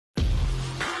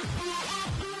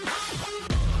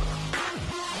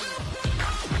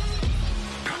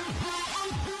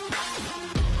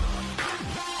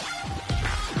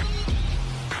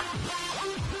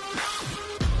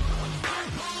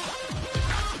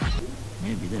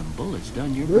Maybe them bullets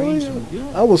done your Really? brain some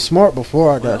good. I was smart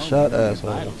before I got Well, shot, you know, your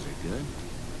asshole. vitals are good.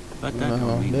 But that No,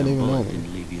 don't mean didn't the even know bullet me.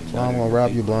 didn't leave you So I'm gonna nuttered rob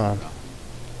big you one, blind. bro.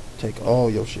 Take all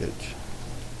your shit.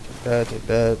 Take that, take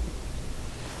that.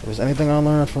 If there's anything I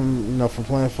learned from, you know, from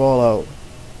playing Fallout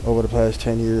over the past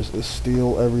 10 years, is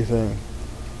steal everything.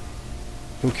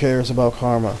 Who cares about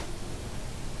karma?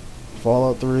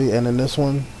 Fallout 3 and in this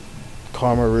one,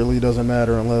 karma really doesn't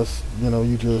matter unless, you know,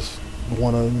 you just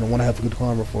wanna have good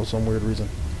karma for some weird reason.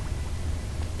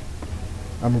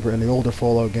 I remember in the older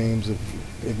Fallout games,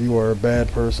 if you were a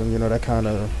bad person, you know, that kind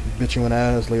of bit you in the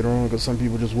ass later on because some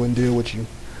people just wouldn't deal with you.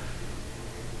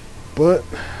 But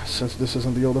since this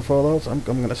isn't the older Fallouts, I'm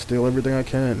gonna steal everything I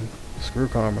can. Screw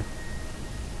karma.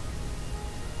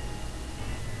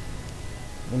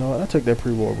 You know what? I take that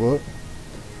pre-war book.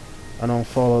 I know in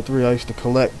Fallout 3 I used to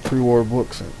collect pre-war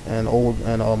books and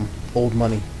old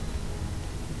money.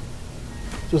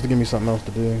 Just to give me something else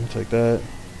to do. Take that.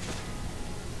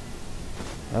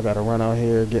 I gotta run out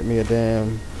here, get me a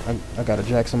damn... I gotta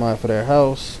jack somebody for their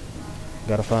house.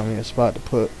 Gotta find me a spot to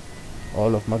put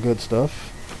all of my good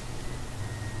stuff.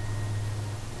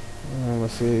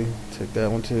 Let's see. Take that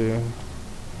one too.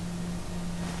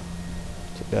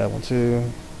 Take that one too.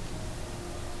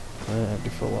 And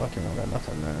before locking, I got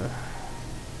nothing there.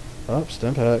 Oh,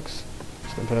 stim packs.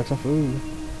 Stim packs and food.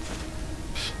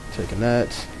 Taking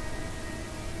that.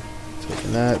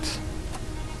 Taking that.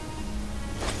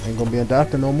 Ain't gonna be a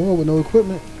doctor no more with no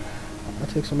equipment. I'll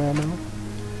take some ammo.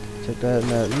 Take that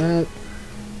and that and that.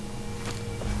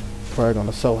 Probably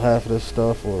gonna sell half of this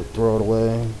stuff or throw it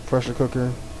away. Pressure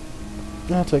cooker.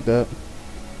 I'll take that.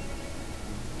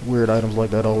 Weird items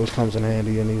like that always comes in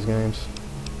handy in these games.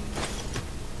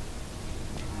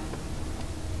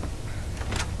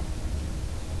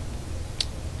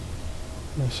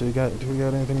 Let's see, do we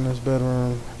got anything in this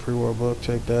bedroom? Pre-war book,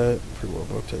 take that. Pre-war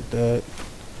book, take that.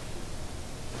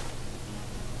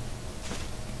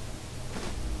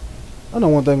 I know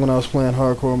one thing when I was playing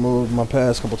hardcore mode, my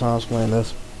past couple times playing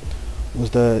this, was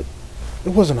that it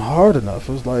wasn't hard enough.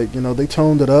 It was like, you know, they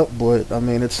toned it up, but I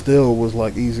mean, it still was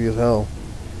like easy as hell.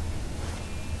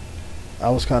 I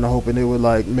was kind of hoping it would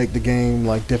like make the game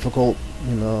like difficult,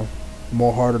 you know,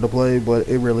 more harder to play, but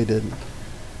it really didn't.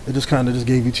 It just kind of just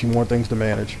gave you 2 more things to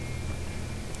manage.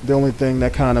 The only thing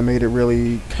that kind of made it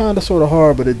really kind of sort of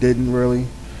hard, but it didn't really,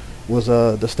 was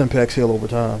the Stimpaks heal over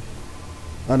time.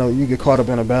 I know you get caught up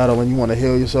in a battle and you want to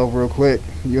heal yourself real quick,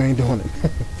 you ain't doing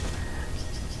it.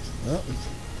 Well,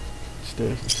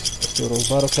 steal those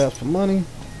bottle caps for money.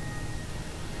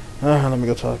 Let me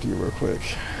go talk to you real quick.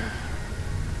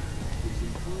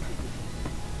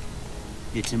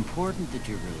 It's important that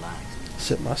you're relaxed.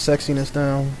 Sit my sexiness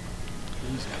down.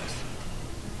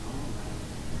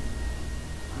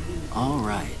 All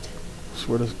right. I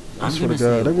swear to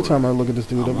God, every time I look at this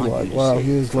dude, I'll be like, wow,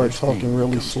 he is like talking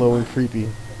really slow and creepy.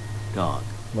 Dog.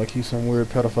 Like he's some weird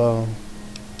pedophile.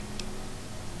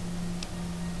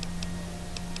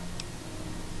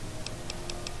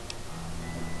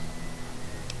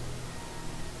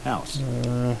 House.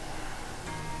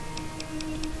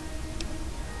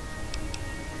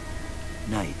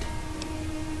 Night.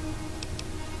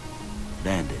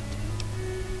 Bandit.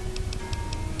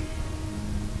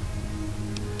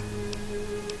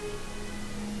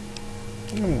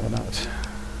 Why not?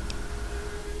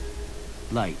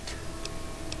 Light.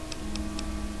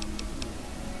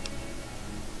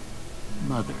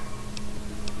 Mother.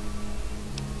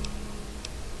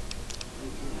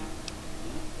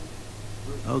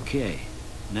 Okay,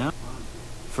 now,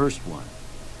 first one.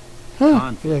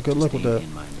 Huh? Yeah, good luck with that.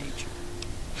 In my nature.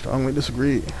 Strongly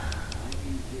disagree.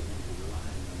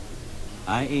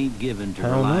 I ain't given to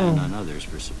relying on others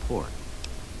for support.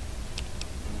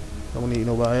 Don't need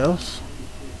nobody else.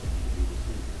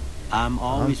 I'm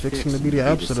always fixing to be the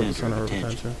opposite of the center of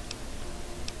attention.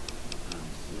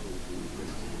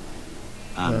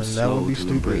 I'm that would be to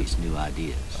stupid. Embrace new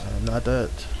ideas. I'm not that.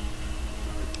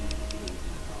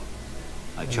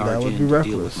 I charge that would in be to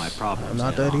reckless. deal with my problems. I'm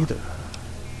not that either.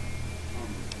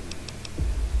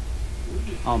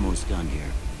 Almost done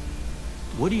here.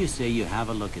 What do you say you have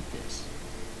a look at this?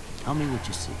 Tell me what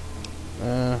you see.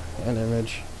 An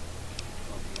image.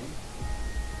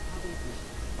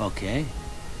 Okay.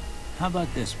 How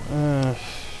about this one?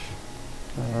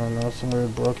 I don't know, some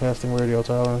weird broadcasting radio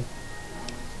tower.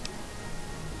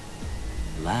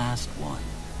 Last one.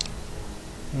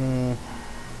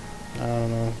 I don't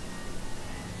know.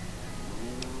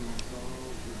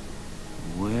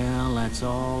 Well, that's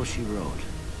all she wrote.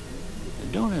 I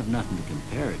don't have nothing to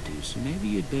compare it to, so maybe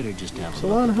you'd better just have a look. So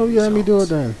why the hell you had me do it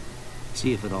then?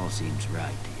 See if it all seems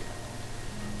right to you.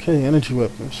 Okay, energy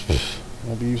weapons.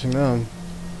 Won't be using them.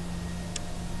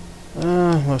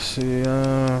 Let's see.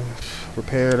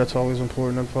 Repair, that's always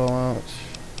important in Fallout.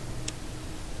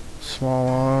 Small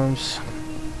arms.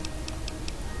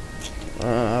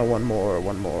 One more.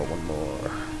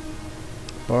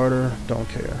 Barter, don't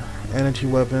care. Energy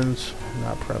weapons,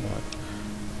 not prevalent.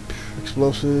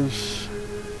 Explosives,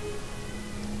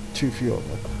 too few of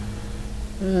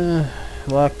them.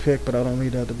 Lockpick, but I don't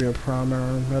need that to be a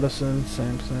primary. Medicine,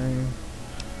 same thing.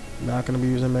 Not going to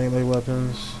be using melee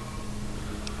weapons.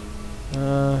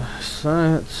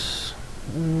 Science.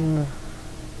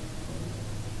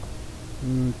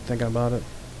 Thinking about it.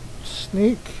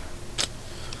 Sneak.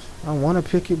 I want to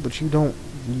pick it, but you don't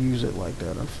use it like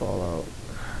that in Fallout.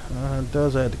 It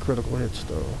does add the critical hits,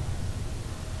 though.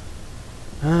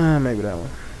 Maybe that one.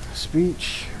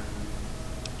 Speech.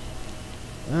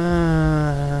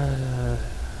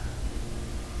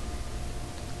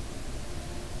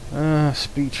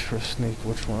 Speech for sneak.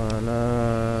 Which one?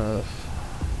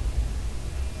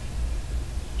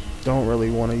 Don't really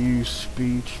want to use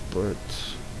speech, but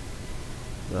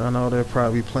I know there'll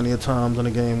probably be plenty of times in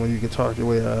the game when you can talk your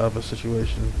way out of a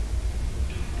situation.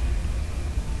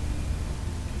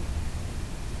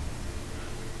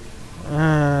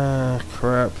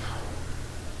 Crap.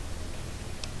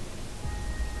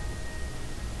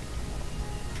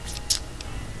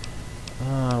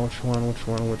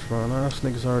 Which one?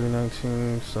 Sneak is already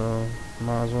 19, so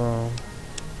might as well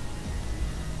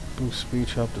boost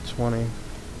speech up to 20.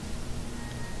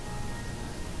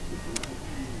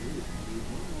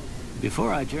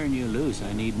 Before I turn you loose,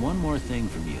 I need one more thing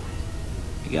from you.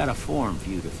 I got a form for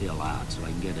you to fill out so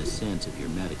I can get a sense of your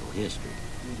medical history.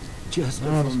 Just a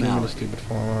formality. Just stupid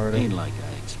form already. Ain't like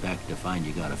I expect to find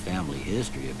you got a family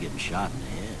history of getting shot in the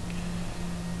head.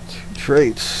 2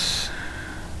 traits.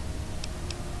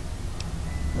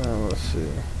 Let's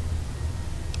see.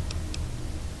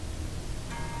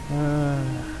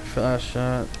 Fast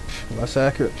shot. Less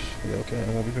accurate. Yeah, okay,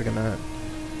 I won't be picking that.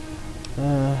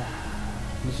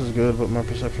 This is good, but my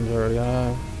perception's already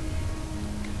high.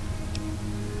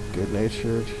 Good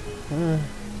natured.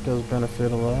 Does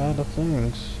benefit a lot of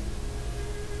things.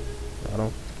 I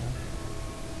don't.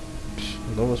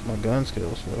 Lowest my gun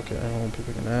skills. Okay, I won't be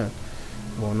picking that.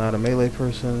 Well, not a melee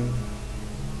person.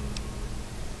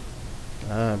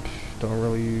 I don't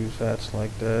really use VATs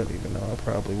like that, even though I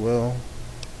probably will.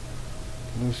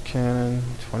 Loose cannon,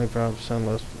 25%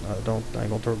 less. I ain't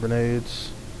gonna throw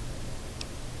grenades.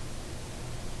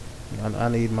 I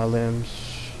need my limbs.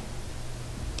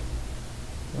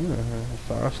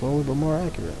 Fire slowly but more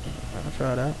accurate. I'll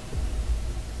try that.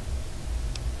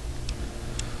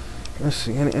 Let's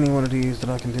see, any one of these that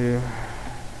I can do.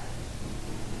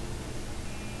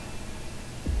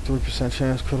 3%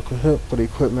 chance critical hit, but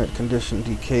equipment condition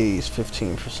decays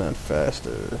 15%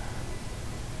 faster.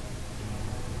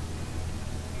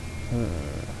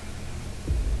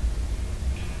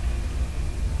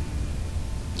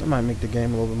 That might make the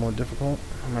game a little bit more difficult.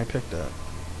 I might pick that.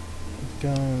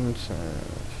 Guns.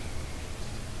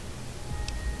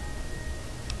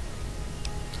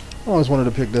 I always wanted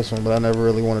to pick this one, but I never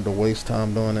really wanted to waste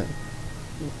time doing it.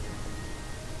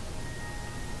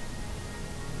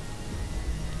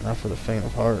 Not for the faint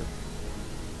of heart.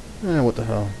 What the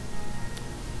hell.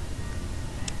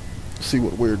 See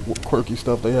what weird, quirky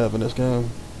stuff they have in this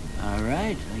game.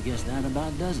 Alright, I guess that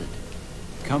about does it.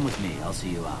 Come with me, I'll see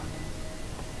you out.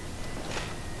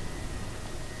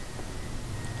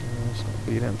 Just gonna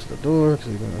beat him to the door,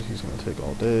 because he's gonna take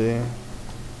all day.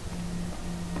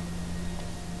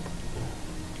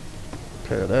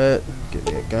 Repair that, get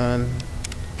me a gun.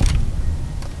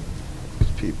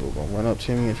 People are gonna run up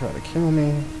to me and try to kill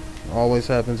me. Always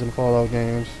happens in Fallout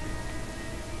games.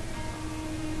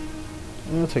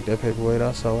 I'll take that paperweight,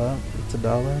 I'll sell out. It's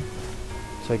 $1.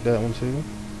 Take that one too.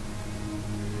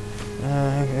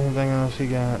 Anything else he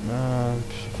got?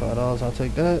 $5, I'll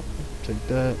take that. Take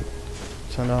that.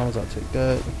 $10, I'll take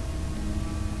that.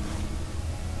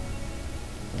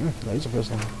 Laser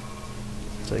pistol.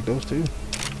 Take those two.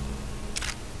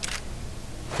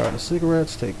 Carton of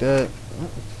cigarettes, take that.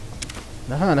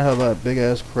 Now how in the hell that big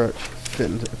ass crutch fit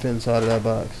inside of that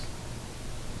box?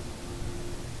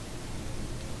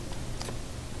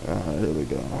 There we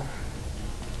go.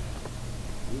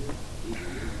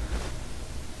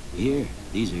 Here,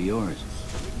 these are yours.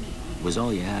 Was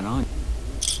all you had on.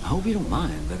 I hope you don't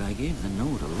mind, but I gave the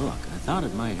note a look. I thought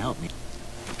it might help me.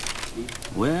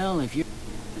 Well, if you're...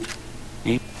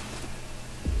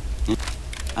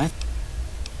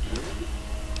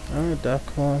 Alright,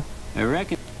 DEFCON. I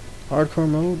reckon... Hardcore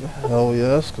mode? Hell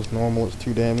yes, because normal is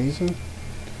too damn easy.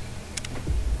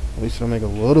 At least it'll make it a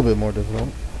little bit more difficult.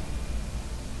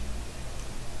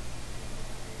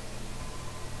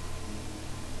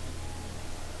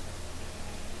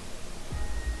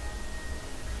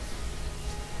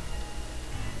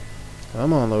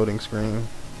 Come on, loading screen.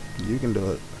 You can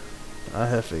do it. I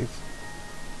have faith.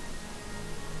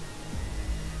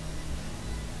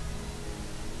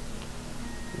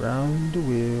 Round the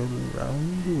wheel,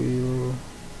 round the wheel.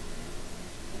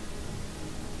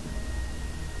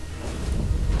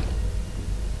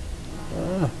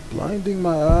 Ah, blinding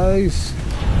my eyes.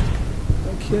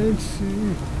 I can't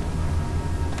see.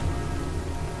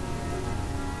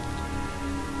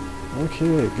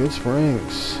 Okay, good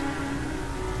springs.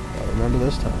 I remember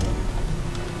this time.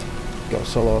 Go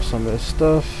sell off some of this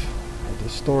stuff at the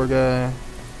store guy.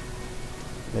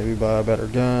 Maybe buy a better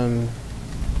gun,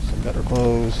 some better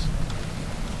clothes.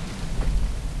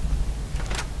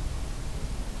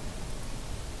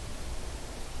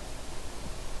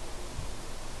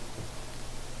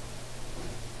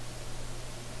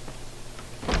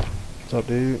 What's up,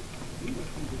 dude?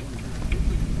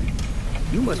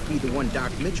 You must be the one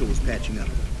Doc Mitchell was patching up.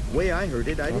 The way I heard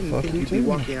it, I didn't think you'd be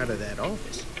walking out of that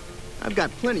office. I've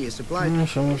got plenty of supplies.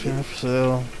 Show me for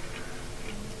sale.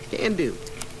 Can do.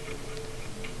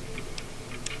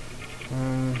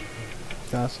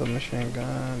 Got some machine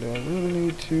gun. Do I really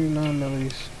need 2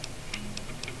 9mm?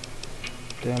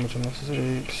 Damage on this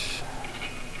 8.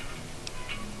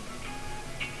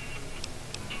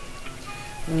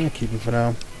 Keep them for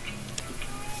now.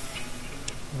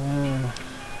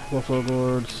 Buffalo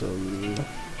gourd, so you.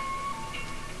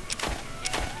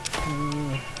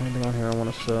 Anything on here I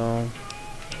want to sell?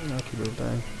 I'll keep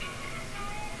everything.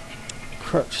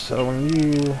 Crutch selling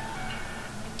you.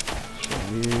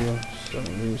 Selling you.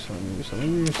 Selling you. Selling you.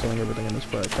 Selling you. Selling everything in this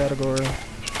price category.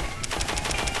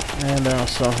 And then I'll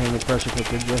sell him the pressure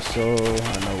cooker just so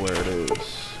I know where it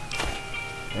is.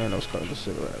 And those cartons of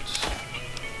cigarettes.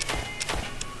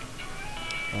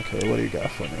 Okay, what do you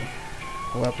got for me?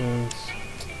 Weapons.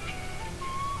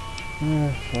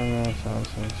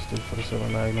 49,000. Still for the silver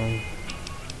magnum.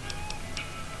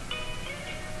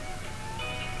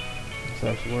 It's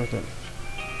actually worth it.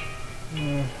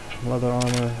 Leather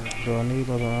armor. Do I need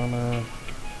leather armor?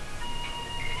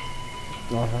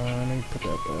 Let me put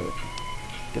that back.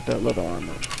 Get that leather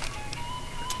armor.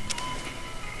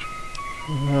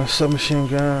 Submachine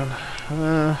gun.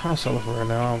 I'll sell it for right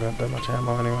now. I don't got that much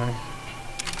ammo anyway.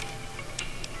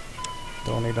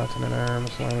 Don't need nothing in there.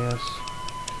 Miscellaneous.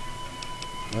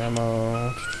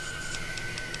 Ammo.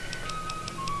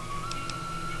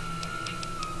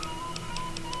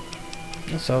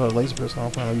 Let's sell that laser pistol. I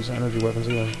don't plan on using energy weapons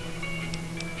either.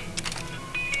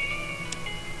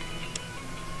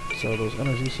 Sell those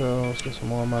energy cells. Get some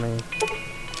more money.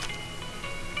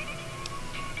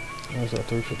 There's that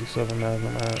 357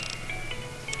 Magnum at.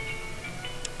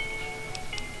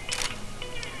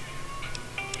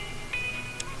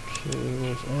 Okay,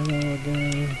 where's ammo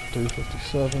again?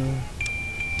 357.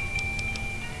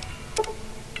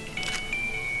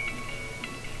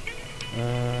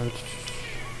 And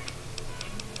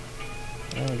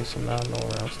I'll get some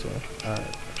 9mm rounds too.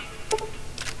 Alright.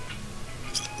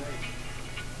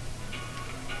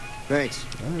 Thanks.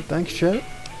 Alright, thanks, Chet.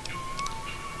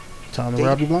 Time to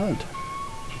rob you blind.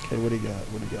 Okay, what do you got?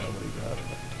 What do you got? What do you got?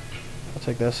 I'll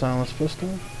take that silenced pistol.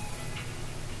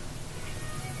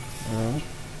 Alright.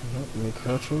 Let me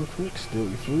crouch real quick. Steal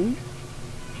your food.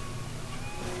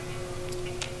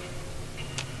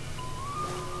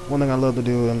 One thing I love to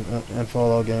do in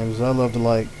Fallout games is I love to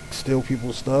like steal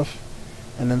people's stuff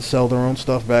and then sell their own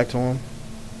stuff back to them.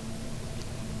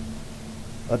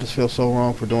 I just feel so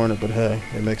wrong for doing it, but hey,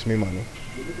 it makes me money.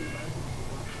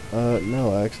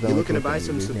 No, I accidentally. You looking to buy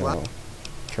some supplies?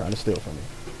 Trying to steal from me.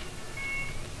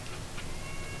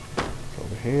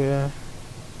 Over here.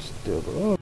 Steal the.